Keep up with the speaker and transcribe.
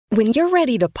When you're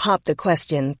ready to pop the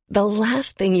question, the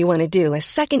last thing you want to do is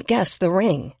second-guess the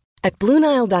ring. At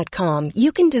BlueNile.com,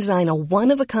 you can design a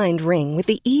one-of-a-kind ring with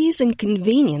the ease and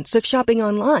convenience of shopping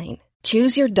online.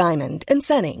 Choose your diamond and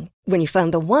setting. When you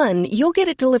find the one, you'll get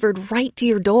it delivered right to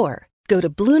your door. Go to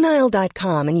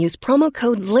BlueNile.com and use promo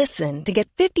code LISTEN to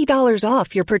get $50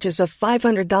 off your purchase of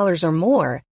 $500 or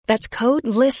more. That's code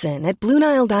LISTEN at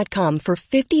BlueNile.com for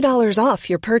 $50 off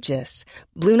your purchase.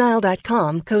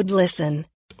 BlueNile.com, code LISTEN.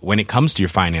 When it comes to your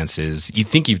finances, you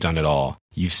think you've done it all.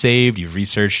 You've saved, you've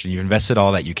researched, and you've invested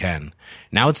all that you can.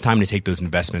 Now it's time to take those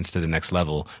investments to the next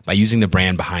level by using the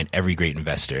brand behind every great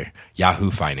investor,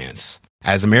 Yahoo Finance.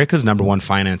 As America's #1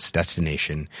 finance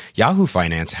destination, Yahoo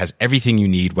Finance has everything you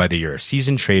need, whether you're a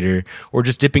seasoned trader or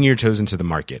just dipping your toes into the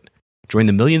market. Join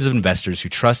the millions of investors who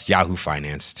trust Yahoo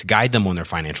Finance to guide them on their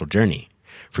financial journey.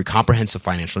 For comprehensive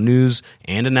financial news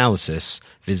and analysis,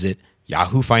 visit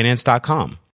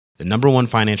yahoofinance.com, the #1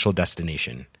 financial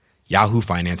destination,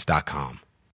 yahoofinance.com.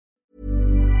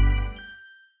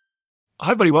 Hi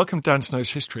everybody, welcome to Dan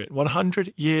Snow's History.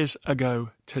 100 years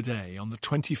ago today, on the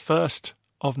 21st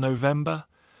of November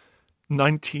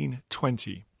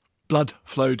 1920, blood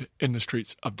flowed in the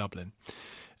streets of Dublin.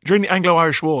 During the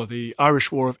Anglo-Irish War, the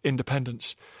Irish War of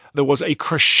Independence, there was a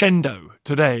crescendo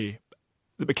today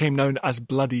that became known as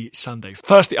Bloody Sunday.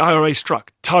 First, the IRA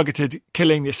struck, targeted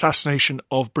killing the assassination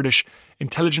of British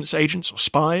intelligence agents or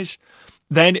spies.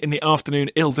 Then, in the afternoon,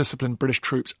 ill-disciplined British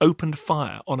troops opened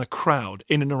fire on a crowd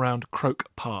in and around Croke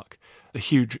Park, the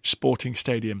huge sporting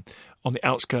stadium on the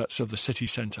outskirts of the city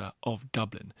centre of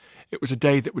Dublin. It was a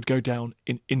day that would go down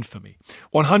in infamy.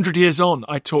 100 years on,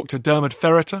 I talked to Dermot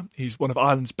Ferriter. He's one of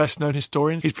Ireland's best-known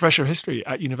historians. He's Professor of History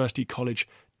at University College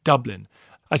Dublin.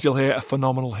 As you'll hear, a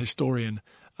phenomenal historian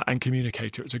and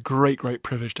communicator. It's a great, great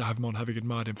privilege to have him on, having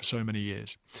admired him for so many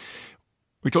years.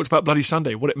 We talked about Bloody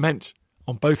Sunday, what it meant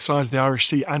on both sides of the Irish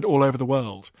Sea and all over the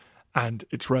world, and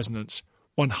its resonance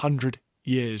 100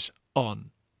 years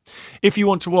on. If you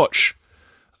want to watch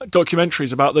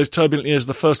documentaries about those turbulent years of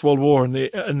the First World War and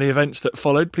the events that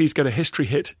followed, please go to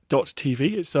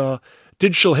historyhit.tv. It's our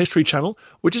digital history channel,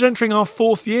 which is entering our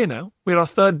 4th year now. We had our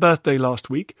 3rd birthday last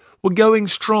week. We're going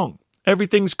strong.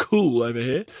 Everything's cool over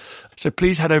here. So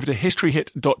please head over to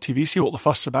historyhit.tv, see what the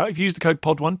fuss is about. If you use the code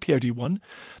POD1, POD1,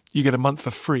 you get a month for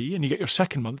free, and you get your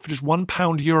second month for just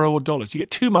 £1, euro, or dollars. You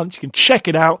get 2 months. You can check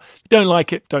it out. If you don't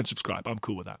like it, don't subscribe. I'm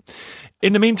cool with that.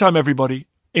 In the meantime, everybody,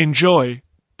 enjoy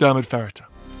Dermot Ferriter.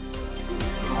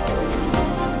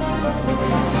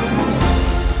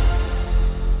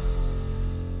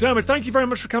 Dermot, thank you very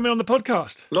much for coming on the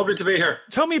podcast. Lovely to be here.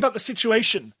 Tell me about the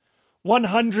situation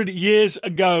 100 years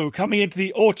ago, coming into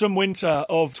the autumn-winter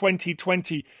of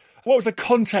 2020. What was the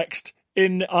context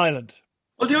in Ireland?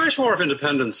 Well, the Irish War of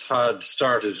Independence had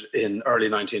started in early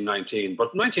 1919,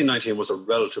 but 1919 was a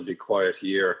relatively quiet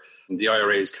year. The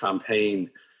IRA's campaign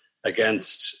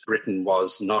against Britain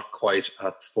was not quite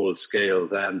at full scale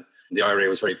then. The IRA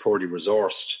was very poorly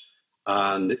resourced,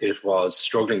 and it was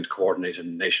struggling to coordinate a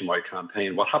nationwide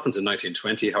campaign. What happens in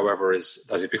 1920, however, is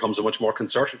that it becomes a much more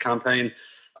concerted campaign,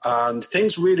 and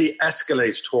things really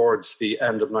escalate towards the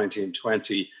end of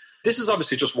 1920. This is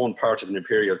obviously just one part of an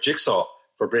imperial jigsaw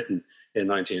for Britain in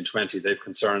 1920. They have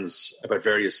concerns about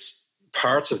various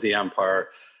parts of the empire,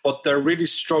 but they're really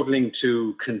struggling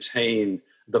to contain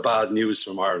the bad news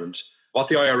from Ireland. What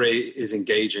the IRA is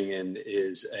engaging in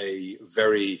is a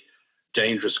very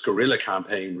dangerous guerrilla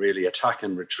campaign, really, attack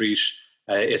and retreat.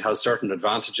 It has certain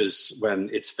advantages when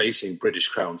it's facing British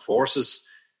Crown forces.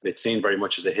 It's seen very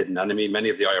much as a hidden enemy. Many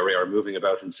of the IRA are moving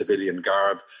about in civilian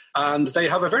garb. And they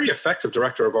have a very effective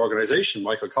director of organisation,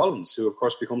 Michael Collins, who, of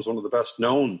course, becomes one of the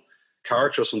best-known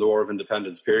characters from the War of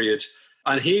Independence period.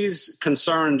 And he's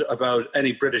concerned about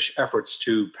any British efforts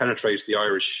to penetrate the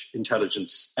Irish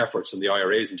intelligence efforts and the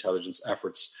IRA's intelligence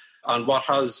efforts. And what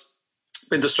has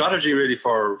been the strategy really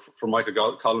for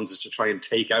Michael Collins is to try and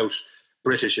take out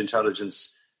British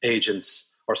intelligence agents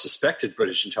or suspected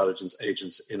British intelligence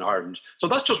agents in Ireland. So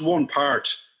that's just one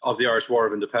part of the Irish War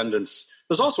of Independence.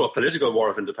 There's also a political war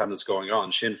of independence going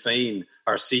on. Sinn Féin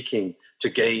are seeking to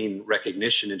gain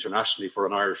recognition internationally for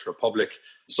an Irish Republic.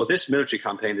 So this military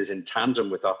campaign is in tandem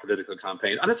with that political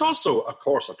campaign. And it's also, of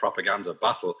course, a propaganda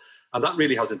battle. And that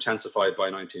really has intensified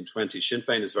by 1920. Sinn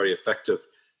Féin is very effective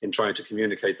in trying to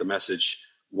communicate the message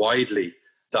widely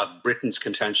that Britain's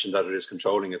contention that it is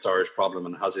controlling its Irish problem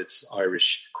and has its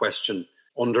Irish question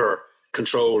under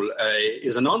control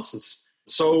is a nonsense.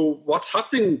 So what's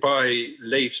happening by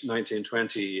late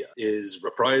 1920 is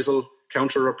reprisal,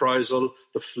 counter-reprisal,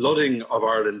 the flooding of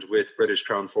Ireland with British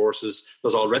Crown forces.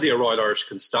 There's already a Royal Irish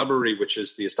Constabulary, which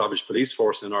is the established police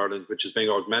force in Ireland, which is being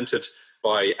augmented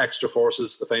by extra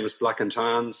forces, the famous Black and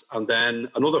Tans, and then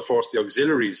another force, the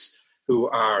auxiliaries, who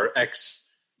are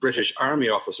ex-British Army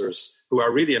officers, who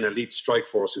are really an elite strike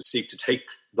force who seek to take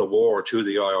the war to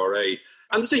the IRA.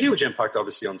 And there's a huge impact,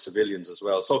 obviously, on civilians as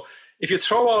well. So if you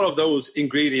throw all of those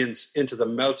ingredients into the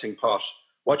melting pot,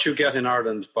 what you get in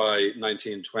Ireland by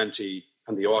 1920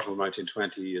 and the autumn of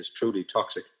 1920 is truly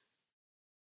toxic.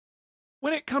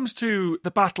 When it comes to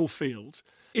the battlefield,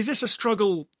 is this a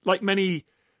struggle like many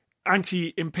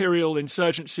anti-imperial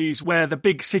insurgencies where the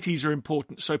big cities are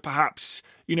important, so perhaps,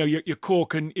 your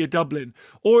Cork and your Dublin?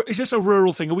 Or is this a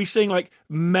rural thing? Are we seeing like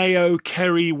Mayo,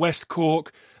 Kerry, West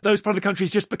Cork, those part of the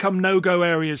countries just become no-go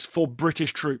areas for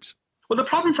British troops? Well, the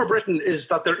problem for Britain is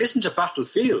that there isn't a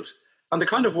battlefield. And the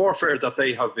kind of warfare that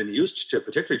they have been used to,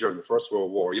 particularly during the First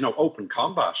World War, open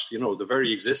combat, the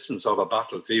very existence of a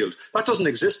battlefield, that doesn't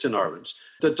exist in Ireland.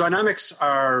 The dynamics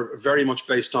are very much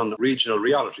based on regional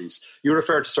realities. You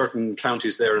refer to certain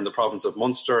counties there in the province of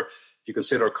Munster. If you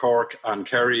consider Cork and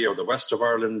Kerry or the west of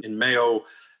Ireland in Mayo,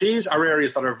 these are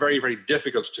areas that are very, very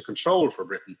difficult to control for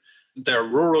Britain. They're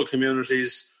rural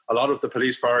communities. A lot of the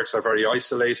police barracks are very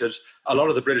isolated. A lot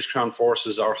of the British Crown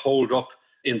forces are holed up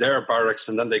in their barracks,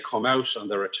 and then they come out and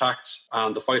they're attacked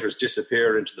and the fighters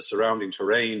disappear into the surrounding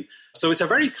terrain. So it's a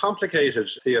very complicated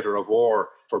theatre of war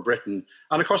for Britain.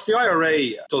 And of course, the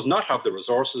IRA does not have the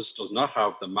resources, does not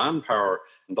have the manpower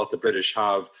that the British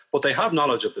have, but they have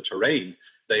knowledge of the terrain.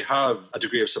 They have a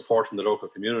degree of support from the local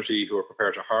community who are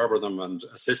prepared to harbour them and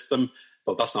assist them.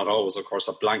 But that's not always, of course,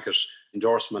 a blanket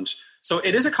endorsement. So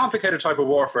it is a complicated type of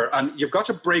warfare, and you've got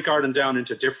to break Ireland down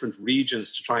into different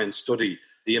regions to try and study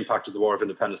the impact of the War of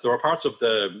Independence. There were parts of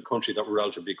the country that were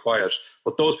relatively quiet,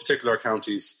 but those particular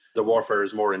counties, the warfare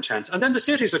is more intense. And then the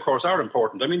cities, of course, are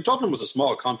important. I mean, Dublin was a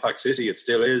small, compact city. It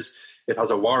still is. It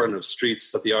has a warren of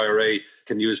streets that the IRA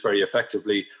can use very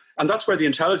effectively. And that's where the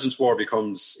intelligence war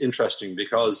becomes interesting,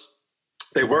 because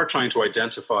they were trying to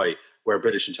identify where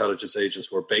British intelligence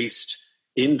agents were based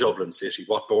in Dublin City,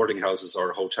 what boarding houses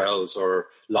or hotels or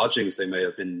lodgings they may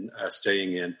have been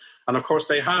staying in. And of course,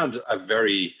 they had a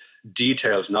very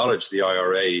detailed knowledge, the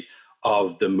IRA,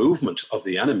 of the movement of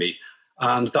the enemy.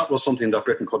 And that was something that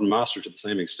Britain couldn't master to the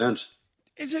same extent.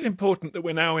 Is it important that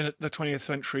we're now in the 20th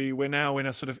century, we're now in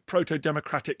a sort of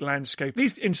proto-democratic landscape?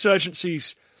 These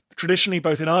insurgencies, traditionally,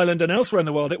 both in Ireland and elsewhere in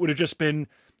the world, it would have just been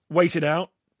waited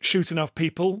out, shoot enough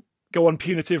people, go on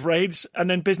punitive raids, and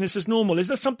then business as normal.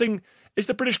 Is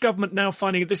the British government now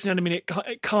finding that this is an enemy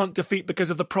it can't defeat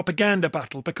because of the propaganda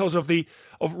battle, because of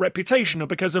reputation, or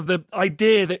because of the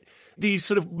idea that these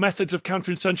sort of methods of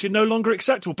counterinsurgency are no longer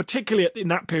acceptable, particularly in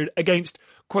that period against,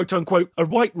 quote-unquote, a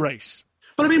white race?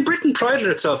 Well, I mean, Britain prided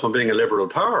itself on being a liberal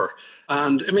power.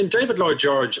 And, I mean, David Lloyd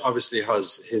George obviously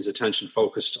has his attention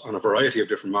focused on a variety of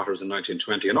different matters in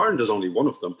 1920, and Ireland is only one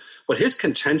of them. But his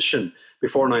contention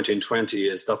before 1920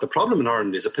 is that the problem in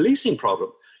Ireland is a policing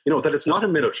problem, that it's not a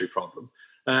military problem.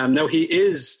 Now, he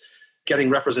is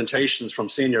getting representations from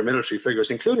senior military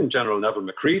figures, including General Neville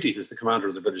Macready, who's the commander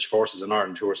of the British forces in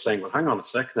Ireland, who are saying, well, hang on a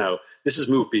sec now, this has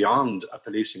moved beyond a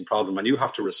policing problem and you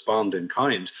have to respond in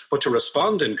kind. But to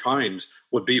respond in kind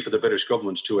would be for the British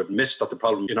government to admit that the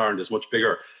problem in Ireland is much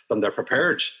bigger than they're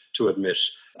prepared to admit.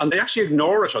 And they actually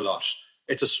ignore it a lot.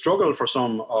 It's a struggle for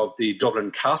some of the Dublin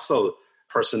Castle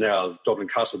personnel, Dublin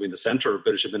Castle being the centre of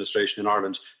British administration in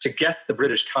Ireland, to get the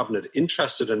British cabinet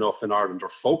interested enough in Ireland or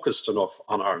focused enough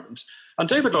on Ireland. And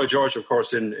David Lloyd George, of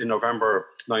course, in November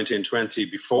 1920,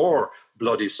 before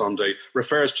Bloody Sunday,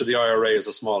 refers to the IRA as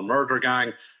a small murder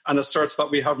gang and asserts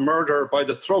that we have murder by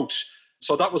the throat.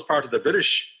 So that was part of the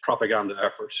British propaganda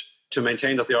effort to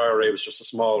maintain that the IRA was just a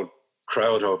small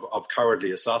crowd of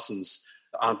cowardly assassins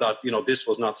and that, this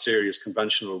was not serious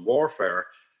conventional warfare.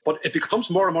 But it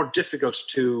becomes more and more difficult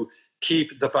to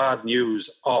keep the bad news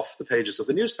off the pages of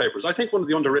the newspapers. I think one of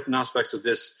the underwritten aspects of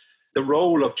this, the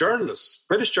role of journalists,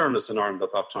 British journalists in Ireland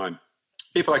at that time,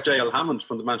 people like J.L. Hammond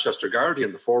from the Manchester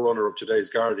Guardian, the forerunner of today's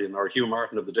Guardian, or Hugh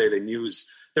Martin of the Daily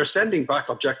News, they're sending back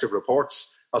objective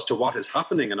reports as to what is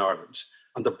happening in Ireland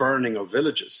and the burning of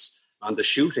villages and the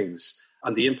shootings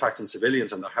and the impact on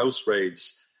civilians and the house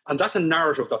raids. And that's a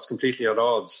narrative that's completely at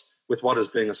odds with what is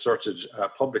being asserted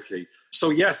publicly. So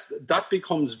yes, that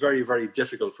becomes very, very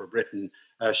difficult for Britain.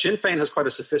 Sinn Féin has quite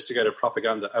a sophisticated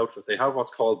propaganda outfit. They have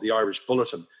what's called the Irish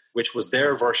Bulletin, which was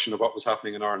their version of what was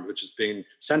happening in Ireland, which is being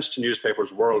sent to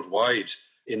newspapers worldwide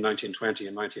in 1920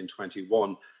 and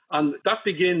 1921. And that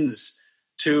begins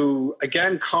to,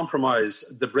 again, compromise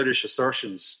the British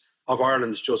assertions of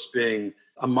Ireland just being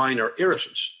a minor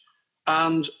irritant.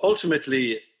 And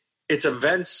ultimately, it's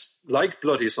events like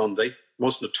Bloody Sunday,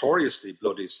 most notoriously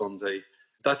Bloody Sunday,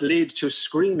 that lead to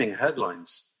screaming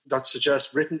headlines that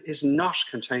suggest Britain is not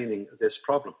containing this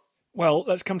problem. Well,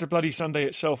 let's come to Bloody Sunday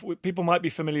itself. People might be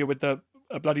familiar with the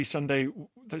Bloody Sunday.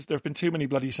 There have been too many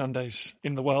Bloody Sundays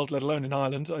in the world, let alone in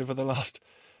Ireland, over the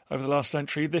last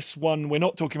century. This one, we're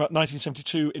not talking about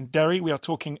 1972 in Derry. We are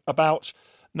talking about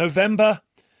November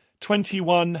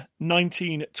 21,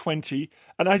 1920.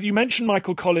 And you mentioned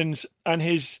Michael Collins and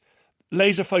his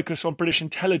laser focus on British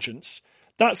intelligence.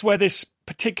 That's where this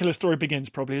particular story begins,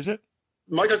 probably, is it?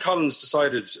 Michael Collins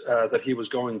decided that he was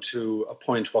going to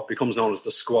appoint what becomes known as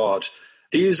the Squad.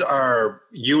 These are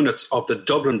units of the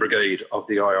Dublin Brigade of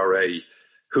the IRA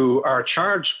who are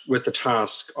charged with the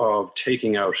task of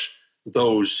taking out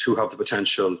those who have the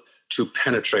potential to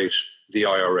penetrate the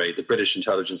IRA, the British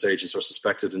intelligence agents or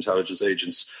suspected intelligence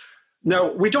agents.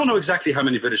 Now, we don't know exactly how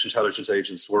many British intelligence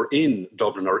agents were in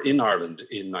Dublin or in Ireland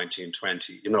in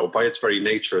 1920. By its very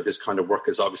nature, this kind of work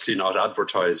is obviously not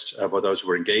advertised by those who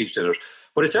were engaged in it.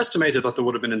 But it's estimated that there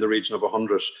would have been in the region of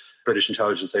 100 British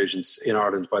intelligence agents in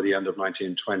Ireland by the end of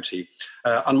 1920.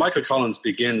 And Michael Collins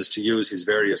begins to use his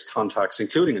various contacts,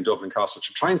 including in Dublin Castle,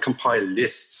 to try and compile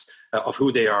lists of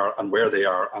who they are and where they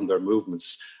are and their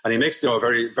movements. And he makes a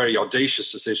very, very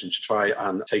audacious decision to try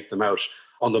and take them out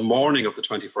on the morning of the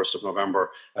 21st of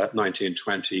November,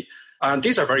 1920. And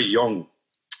these are very young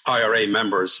IRA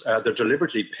members. They're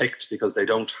deliberately picked because they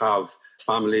don't have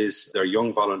families. They're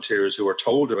young volunteers who are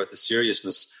told about the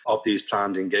seriousness of these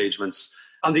planned engagements.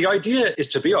 And the idea is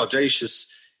to be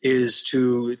audacious, is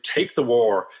to take the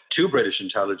war to British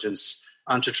intelligence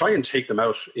and to try and take them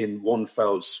out in one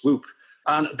fell swoop.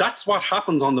 And that's what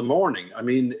happens on the morning. I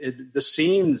mean, the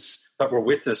scenes that were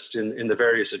witnessed in the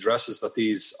various addresses that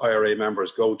these IRA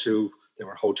members go to, they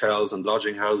were hotels and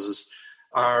lodging houses,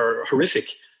 are horrific.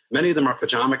 Many of them are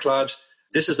pajama clad.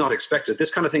 This is not expected. This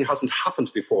kind of thing hasn't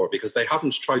happened before because they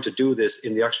haven't tried to do this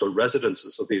in the actual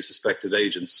residences of these suspected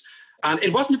agents. And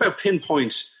it wasn't about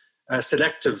pinpoint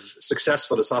selective,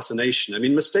 successful assassination. I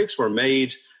mean, mistakes were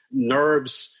made,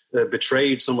 nerves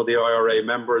betrayed some of the IRA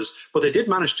members, but they did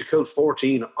manage to kill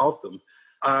 14 of them.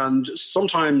 And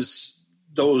sometimes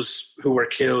those who were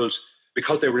killed,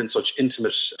 because they were in such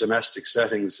intimate domestic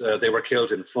settings, they were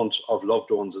killed in front of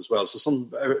loved ones as well. So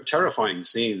some terrifying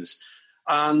scenes.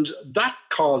 And that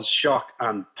caused shock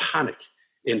and panic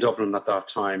in Dublin at that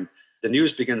time. The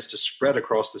news begins to spread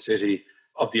across the city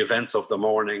of the events of the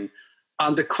morning.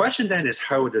 And the question then is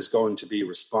how it is going to be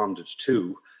responded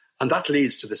to. And that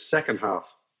leads to the second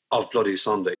half of Bloody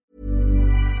Sunday.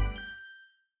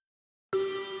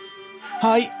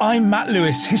 Hi, I'm Matt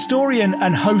Lewis, historian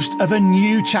and host of a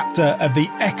new chapter of the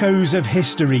Echoes of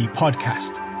History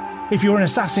podcast. If you're an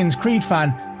Assassin's Creed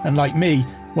fan, and like me,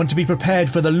 want to be prepared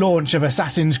for the launch of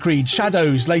Assassin's Creed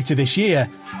Shadows later this year,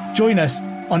 join us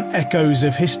on Echoes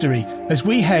of History as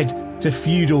we head to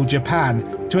feudal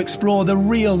Japan to explore the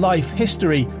real-life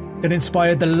history that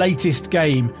inspired the latest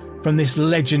game from this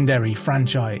legendary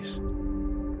franchise.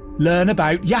 Learn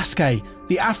about Yasuke,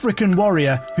 the African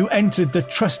warrior who entered the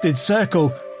trusted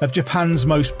circle of Japan's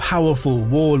most powerful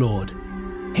warlord.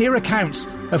 Hear accounts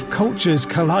of cultures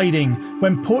colliding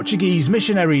when Portuguese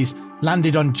missionaries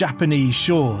landed on Japanese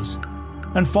shores,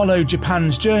 and follow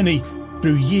Japan's journey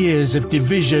through years of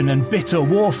division and bitter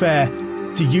warfare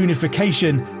to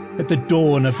unification at the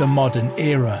dawn of the modern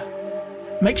era.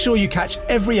 Make sure you catch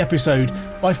every episode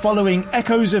by following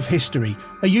Echoes of History,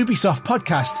 a Ubisoft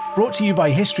podcast brought to you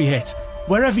by History Hit,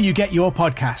 wherever you get your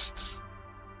podcasts.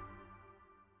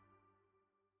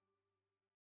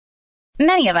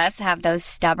 Many of us have those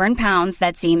stubborn pounds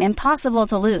that seem impossible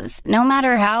to lose, no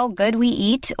matter how good we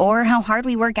eat or how hard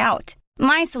we work out.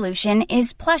 My solution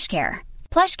is PlushCare.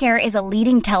 PlushCare is a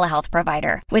leading telehealth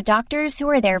provider with doctors who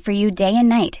are there for you day and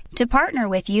night to partner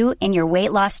with you in your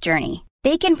weight loss journey.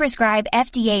 They can prescribe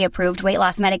FDA-approved weight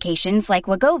loss medications like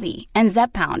Wegovy and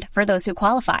Zepbound for those who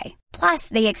qualify. Plus,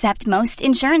 they accept most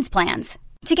insurance plans.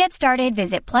 To get started,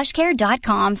 visit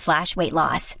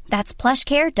plushcare.com/weightloss. That's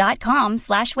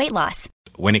plushcare.com/weightloss.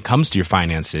 When it comes to your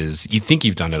finances, you think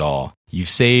you've done it all. You've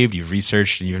saved, you've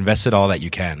researched, and you've invested all that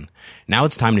you can. Now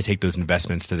it's time to take those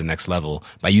investments to the next level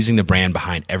by using the brand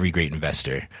behind every great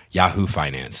investor, Yahoo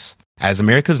Finance. As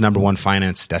America's #1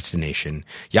 finance destination,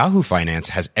 Yahoo Finance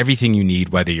has everything you need,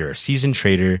 whether you're a seasoned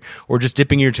trader or just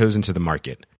dipping your toes into the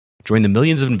market. Join the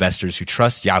millions of investors who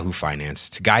trust Yahoo Finance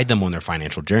to guide them on their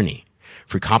financial journey.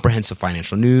 For comprehensive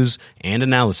financial news and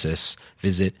analysis,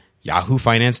 visit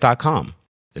yahoofinance.com,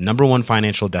 the #1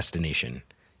 financial destination,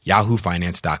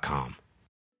 yahoofinance.com.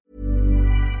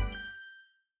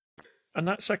 And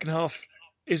that second half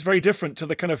is very different to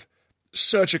the kind of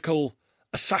surgical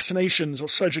assassinations or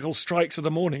surgical strikes of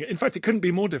the morning. In fact, it couldn't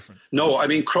be more different. No, I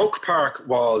mean, Croke Park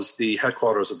was the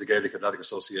headquarters of the Gaelic Athletic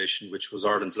Association, which was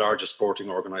Ireland's largest sporting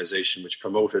organisation, which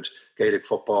promoted Gaelic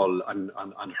football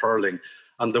and hurling.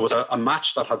 And there was a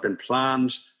match that had been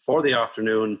planned for the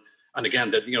afternoon. And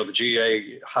again, the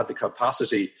GAA had the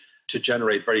capacity to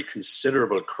generate very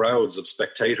considerable crowds of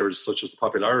spectators, such as the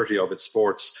popularity of its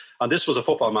sports. And this was a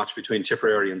football match between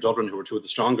Tipperary and Dublin, who were two of the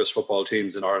strongest football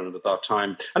teams in Ireland at that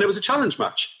time. And it was a challenge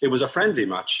match. It was a friendly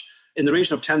match. In the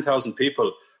region of 10,000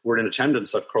 people were in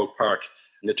attendance at Croke Park,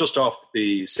 just off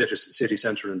the city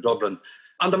centre in Dublin.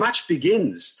 And the match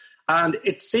begins. And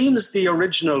it seems the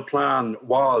original plan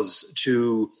was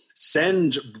to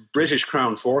send British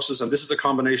Crown forces, and this is a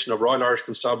combination of Royal Irish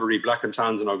Constabulary, Black and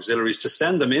Tans and auxiliaries, to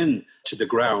send them in to the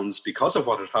grounds because of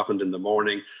what had happened in the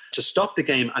morning, to stop the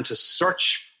game and to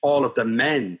search all of the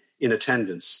men in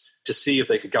attendance to see if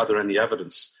they could gather any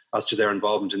evidence as to their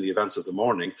involvement in the events of the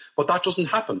morning. But that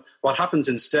doesn't happen. What happens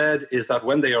instead is that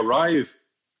when they arrive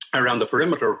around the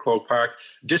perimeter of Croke Park,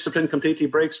 discipline completely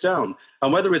breaks down.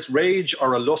 And whether it's rage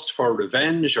or a lust for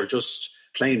revenge or just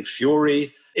plain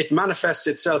fury, it manifests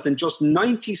itself in just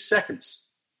 90 seconds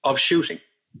of shooting.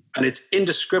 And it's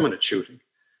indiscriminate shooting.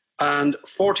 And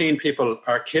 14 people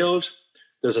are killed.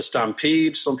 There's a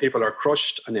stampede. Some people are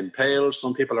crushed and impaled.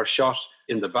 Some people are shot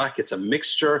in the back. It's a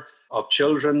mixture of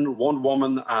children, one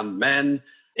woman and men.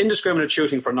 Indiscriminate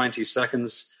shooting for 90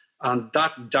 seconds. And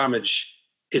that damage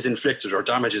is inflicted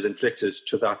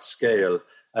to that scale.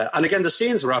 And again, the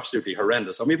scenes were absolutely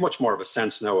horrendous. And we have much more of a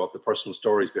sense now of the personal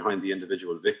stories behind the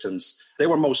individual victims. They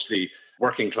were mostly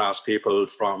working class people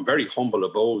from very humble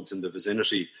abodes in the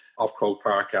vicinity of Croke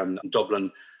Park and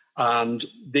Dublin. And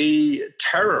the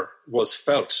terror was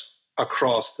felt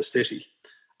across the city.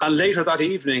 And later that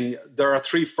evening, there are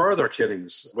 3 further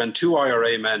killings when 2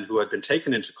 IRA men who had been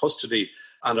taken into custody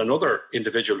and another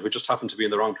individual who just happened to be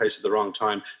in the wrong place at the wrong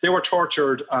time, they were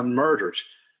tortured and murdered.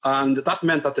 And that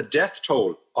meant that the death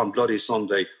toll on Bloody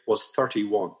Sunday was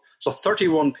 31. So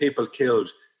 31 people killed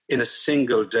in a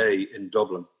single day in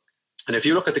Dublin. And if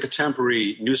you look at the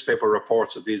contemporary newspaper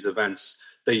reports of these events,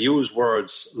 they use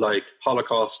words like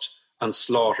Holocaust and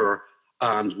slaughter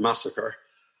and massacre.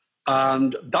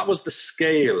 And that was the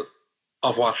scale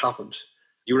of what happened.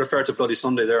 You refer to Bloody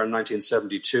Sunday there in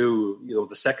 1972,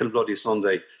 the second Bloody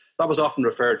Sunday. That was often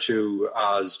referred to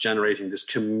as generating this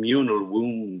communal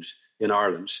wound in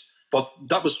Ireland. But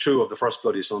that was true of the first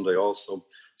Bloody Sunday also.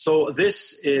 So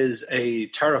this is a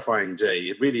terrifying day.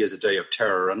 It really is a day of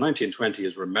terror. And 1920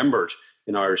 is remembered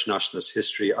in Irish nationalist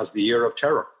history as the year of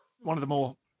terror. One of the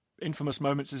more infamous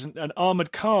moments is an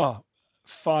armoured car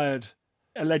fired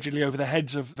allegedly over the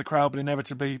heads of the crowd, but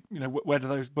inevitably, where do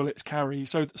those bullets carry?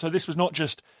 So this was not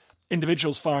just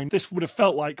individuals firing. This would have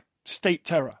felt like state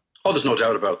terror. Oh, there's no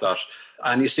doubt about that.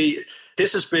 And you see,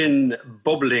 this has been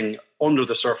bubbling under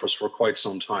the surface for quite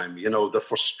some time. The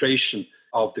frustration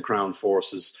of the Crown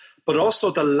forces, but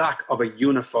also the lack of a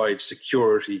unified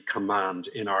security command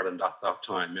in Ireland at that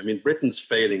time. I mean, Britain's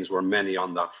failings were many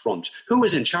on that front. Who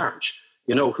was in charge?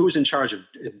 Who's in charge of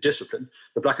discipline?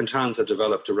 The Black and Tans had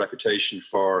developed a reputation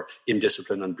for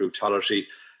indiscipline and brutality.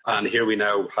 And here we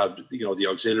now have, the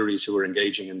auxiliaries who are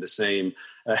engaging in the same.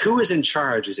 Who is in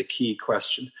charge is a key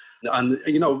question. And,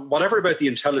 whatever about the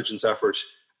intelligence effort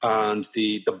and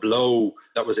the blow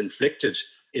that was inflicted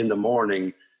in the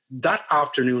morning, that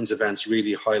afternoon's events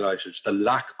really highlighted the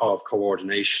lack of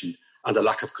coordination and the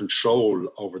lack of control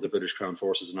over the British Crown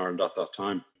forces in Ireland at that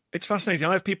time. It's fascinating.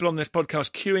 I have people on this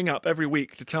podcast queuing up every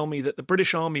week to tell me that the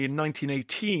British Army in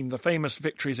 1918, the famous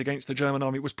victories against the German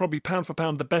army, was probably pound for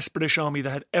pound the best British army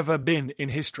there had ever been in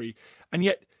history. And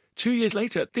yet, 2 years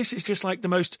later, this is just like the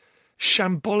most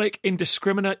shambolic,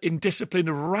 indiscriminate, indisciplined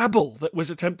rabble that was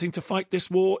attempting to fight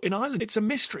this war in Ireland. It's a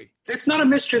mystery. It's not a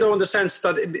mystery, though, in the sense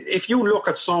that if you look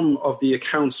at some of the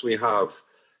accounts we have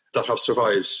that have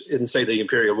survived in, say, the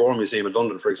Imperial War Museum in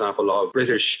London, for example, of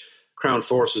British Crown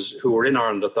forces who were in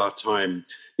Ireland at that time,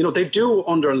 they do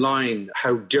underline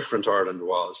how different Ireland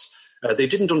was. They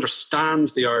didn't understand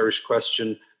the Irish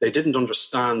question. They didn't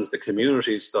understand the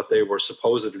communities that they were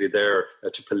supposedly there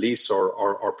to police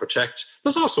or protect.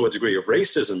 There's also a degree of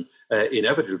racism,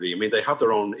 inevitably. I mean, they have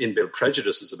their own inbuilt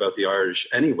prejudices about the Irish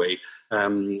anyway.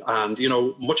 And,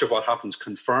 much of what happens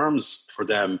confirms for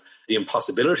them the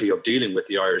impossibility of dealing with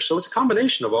the Irish. So it's a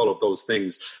combination of all of those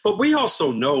things. But we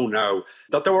also know now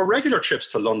that there were regular trips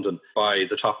to London by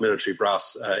the top military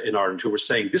brass in Ireland who were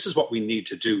saying, this is what we need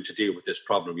to do to deal with this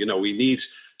problem. We need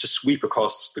to sweep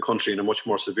across the country in a much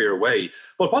more severe way.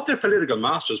 But what their political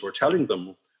masters were telling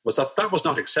them was that that was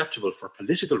not acceptable for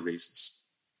political reasons.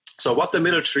 So what the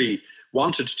military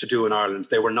wanted to do in Ireland,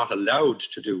 they were not allowed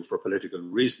to do for political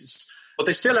reasons. But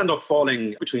they still end up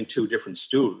falling between two different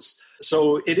stools.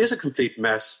 So it is a complete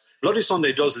mess. Bloody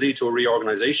Sunday does lead to a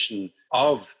reorganisation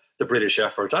of the British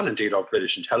effort and indeed of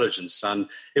British intelligence. And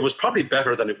it was probably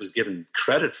better than it was given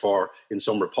credit for in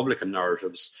some Republican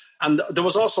narratives. And there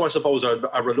was also, I suppose, a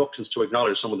reluctance to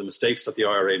acknowledge some of the mistakes that the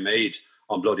IRA made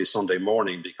on Bloody Sunday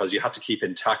morning, because you had to keep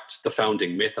intact the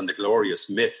founding myth and the glorious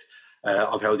myth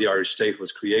of how the Irish state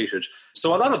was created.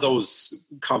 So a lot of those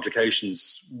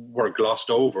complications were glossed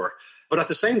over. But at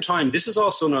the same time, this is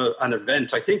also an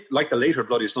event, I think, like the later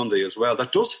Bloody Sunday as well,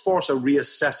 that does force a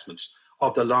reassessment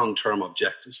of the long-term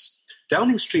objectives.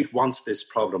 Downing Street wants this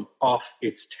problem off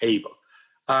its table.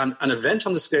 And an event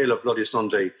on the scale of Bloody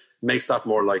Sunday makes that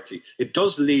more likely. It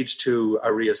does lead to a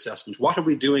reassessment. What are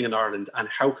we doing in Ireland and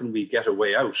how can we get a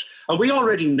way out? And we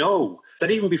already know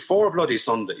that even before Bloody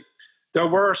Sunday, there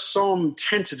were some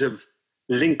tentative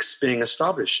links being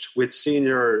established with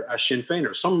senior Sinn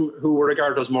Féiners, some who were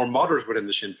regarded as more moderate within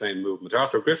the Sinn Féin movement.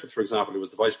 Arthur Griffith, for example, who was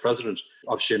the vice president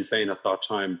of Sinn Féin at that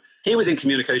time, he was in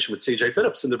communication with C.J.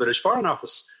 Phillips in the British Foreign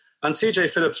Office. And C.J.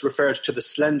 Phillips referred to the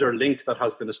slender link that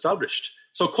has been established.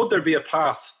 So could there be a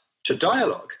path to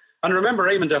dialogue? And remember,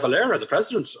 Eamon de Valera, the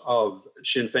president of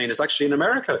Sinn Féin, is actually in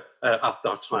America at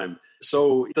that time.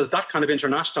 So there's that kind of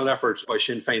international effort by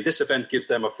Sinn Féin. This event gives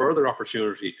them a further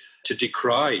opportunity to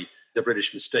decry the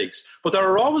British mistakes. But there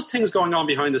are always things going on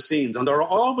behind the scenes, and there are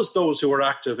always those who are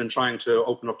active in trying to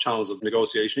open up channels of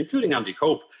negotiation, including Andy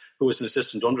Cope, who is an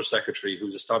assistant undersecretary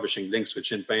who's establishing links with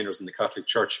Sinn Féiners in the Catholic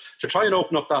Church to try and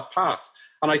open up that path.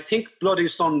 And I think Bloody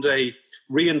Sunday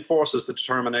reinforces the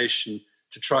determination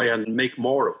to try and make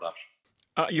more of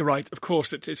that. You're right. Of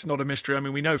course, it's not a mystery. I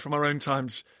mean, we know from our own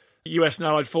times, US and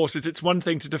Allied forces, it's one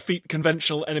thing to defeat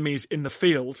conventional enemies in the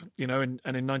field, and in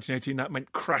 1918 that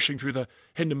meant crashing through the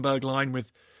Hindenburg line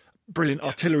with brilliant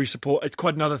artillery support. It's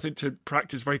quite another thing to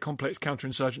practice very complex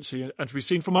counterinsurgency. And as we've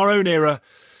seen from our own era,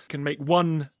 can make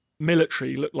one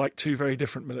military look like two very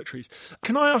different militaries.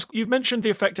 Can I ask, you've mentioned the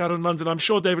effect out in London. I'm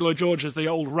sure David Lloyd George, as the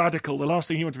old radical, the last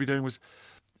thing he wanted to be doing was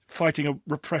fighting a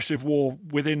repressive war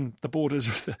within the borders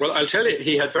of the... Well, I'll tell you,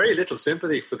 he had very little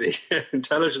sympathy for the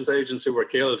intelligence agents who were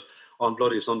killed on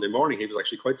Bloody Sunday morning. He was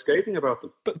actually quite scathing about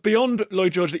them. But beyond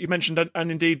Lloyd George that you mentioned,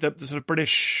 and indeed the sort of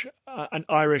British and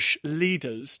Irish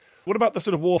leaders, what about the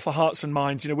sort of war for hearts and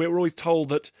minds? We were always told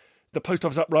that the Post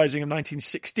Office Uprising of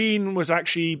 1916 was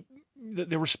actually...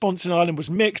 the response in Ireland was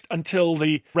mixed until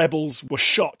the rebels were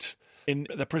shot in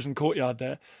the prison courtyard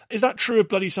there. Is that true of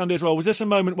Bloody Sunday as well? Was this a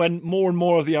moment when more and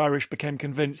more of the Irish became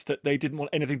convinced that they didn't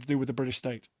want anything to do with the British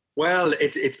state? Well,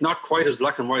 it's not quite as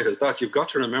black and white as that. You've got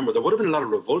to remember there would have been a lot of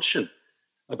revulsion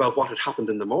about what had happened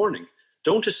in the morning.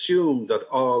 Don't assume that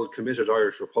all committed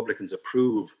Irish Republicans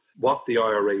approve what the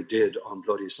IRA did on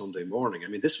Bloody Sunday morning. I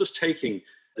mean, this was taking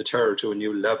the terror to a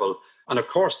new level. And of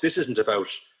course, this isn't about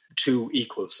two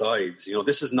equal sides.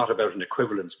 This is not about an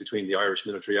equivalence between the Irish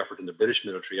military effort and the British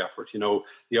military effort.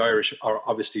 The Irish are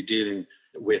obviously dealing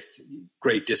with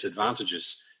great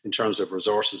disadvantages in terms of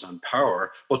resources and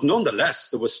power, but nonetheless,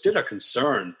 there was still a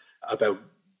concern about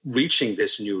reaching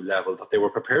this new level, that they were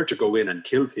prepared to go in and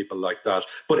kill people like that.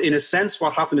 But in a sense,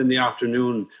 what happened in the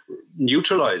afternoon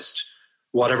neutralised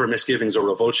whatever misgivings or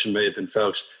revulsion may have been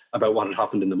felt about what had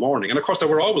happened in the morning. And of course, there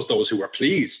were always those who were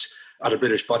pleased at a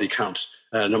British body count,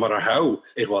 no matter how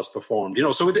it was performed.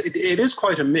 So it is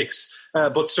quite a mix.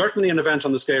 But certainly an event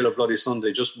on the scale of Bloody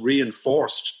Sunday just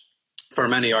reinforced for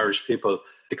many Irish people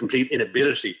the complete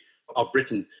inability of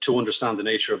Britain to understand the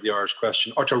nature of the Irish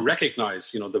question or to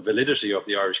recognise, the validity of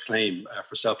the Irish claim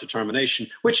for self-determination,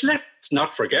 which, let's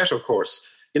not forget, of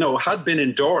course, had been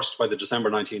endorsed by the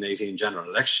December 1918 general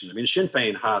election. I mean, Sinn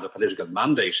Féin had a political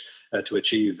mandate to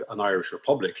achieve an Irish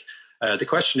republic. The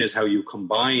question is how you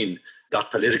combine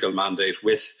that political mandate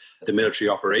with the military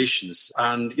operations.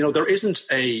 And, there isn't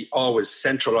a always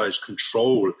centralised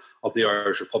control of the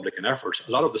Irish Republican effort.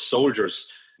 A lot of the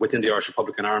soldiers within the Irish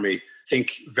Republican Army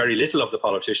think very little of the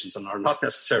politicians and are not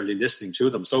necessarily listening to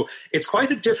them. So it's quite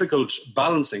a difficult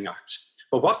balancing act.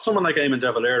 But what someone like Eamon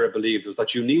de Valera believed was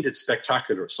that you needed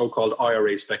spectaculars, so-called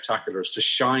IRA spectaculars, to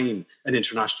shine an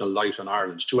international light on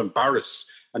Ireland, to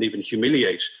embarrass and even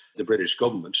humiliate the British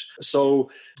government.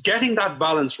 So getting that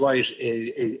balance right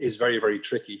is very, very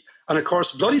tricky. And of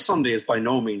course, Bloody Sunday is by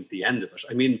no means the end of it.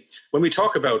 I mean, when we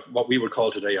talk about what we would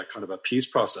call today a kind of a peace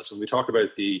process, when we talk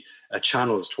about the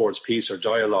channels towards peace or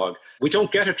dialogue, we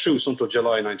don't get a truce until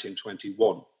July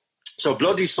 1921. So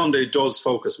Bloody Sunday does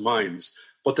focus minds,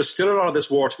 but there's still a lot of this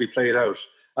war to be played out.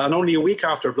 And only a week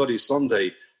after Bloody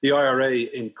Sunday, the IRA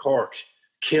in Cork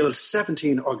killed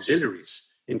 17 auxiliaries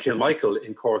in Kilmichael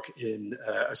in Cork in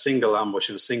a single ambush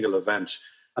in a single event.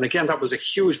 And again, that was a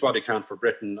huge body count for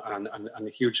Britain and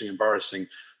hugely embarrassing.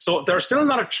 So there are still a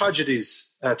lot of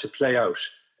tragedies to play out.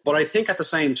 But I think at the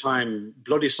same time,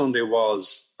 Bloody Sunday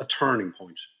was a turning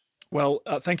point. Well,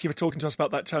 thank you for talking to us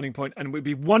about that turning point, and it would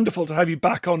be wonderful to have you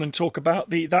back on and talk about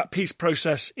that peace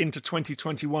process into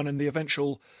 2021 and the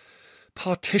eventual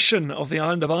partition of the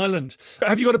island of Ireland.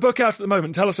 Have you got a book out at the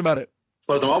moment? Tell us about it.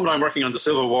 Well, at the moment I'm working on the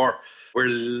Civil War. We're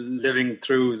living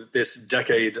through this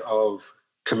decade of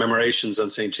commemorations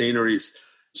and centenaries,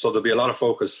 so there'll be a lot of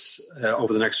focus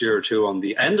over the next year or two on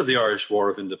the end of the Irish War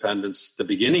of Independence, the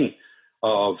beginning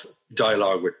of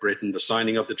dialogue with Britain, the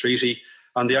signing of the treaty,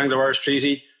 and the Anglo-Irish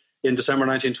Treaty in December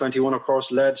 1921, of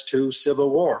course, led to civil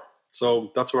war.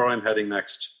 So that's where I'm heading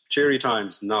next. Cheery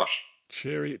times, not.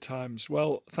 Cheery times.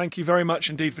 Well, thank you very much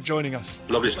indeed for joining us.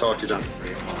 Lovely to talk to you, Dan.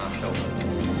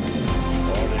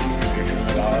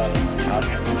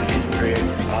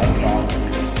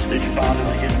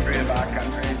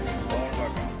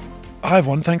 Hi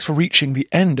everyone, thanks for reaching the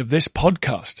end of this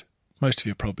podcast. Most of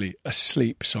you are probably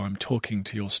asleep, so I'm talking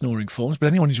to your snoring forms. But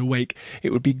anyone who's awake,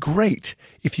 it would be great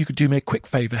if you could do me a quick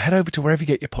favour. Head over to wherever you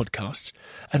get your podcasts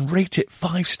and rate it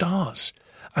 5 stars.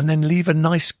 And then leave a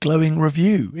nice glowing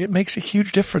review. It makes a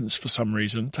huge difference for some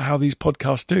reason to how these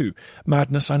podcasts do.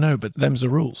 Madness, I know, but them's the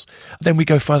rules. Then we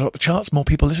go further up the charts, more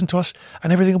people listen to us,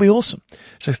 and everything will be awesome.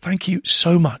 So thank you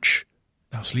so much.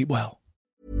 Now sleep well.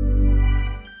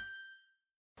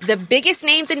 The biggest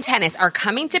names in tennis are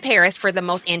coming to Paris for the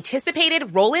most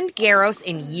anticipated Roland Garros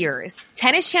in years.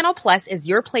 Tennis Channel Plus is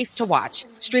your place to watch.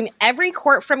 Stream every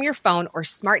court from your phone or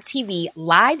smart TV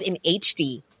live in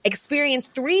HD. Experience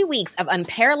 3 weeks of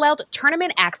unparalleled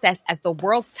tournament access as the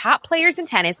world's top players in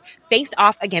tennis face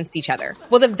off against each other.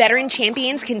 Will the veteran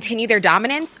champions continue their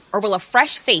dominance, or will a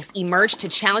fresh face emerge to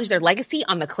challenge their legacy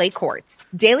on the clay courts?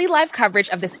 Daily live coverage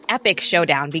of this epic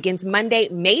showdown begins Monday,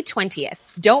 May 20th.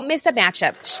 Don't miss a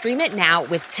matchup. Stream it now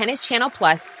with Tennis Channel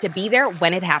Plus to be there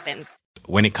when it happens.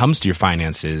 When it comes to your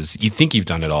finances, you think you've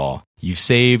done it all. You've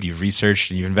saved, you've researched,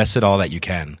 and you've invested all that you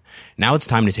can. Now it's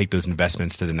time to take those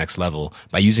investments to the next level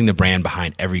by using the brand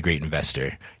behind every great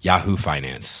investor, Yahoo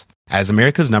Finance. As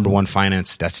America's #1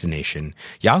 finance destination,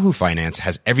 Yahoo Finance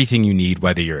has everything you need,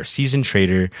 whether you're a seasoned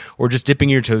trader or just dipping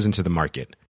your toes into the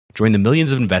market. Join the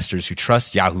millions of investors who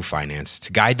trust Yahoo Finance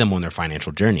to guide them on their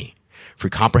financial journey. For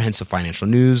comprehensive financial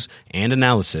news and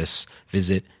analysis,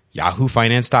 visit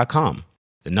yahoofinance.com,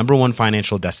 the #1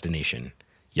 financial destination,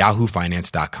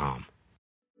 yahoofinance.com.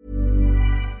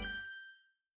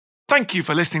 Thank you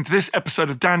for listening to this episode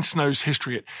of Dan Snow's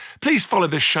History Hit. Please follow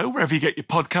this show wherever you get your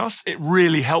podcasts. It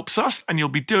really helps us, and you'll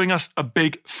be doing us a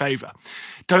big favour.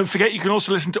 Don't forget, you can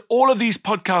also listen to all of these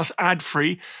podcasts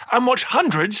ad-free and watch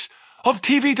hundreds of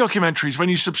TV documentaries when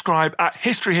you subscribe at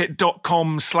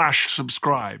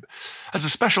historyhit.com/subscribe. As a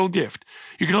special gift,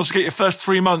 you can also get your first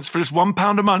 3 months for just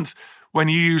 £1 a month when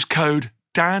you use code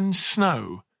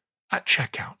DANSNOW at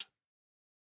checkout.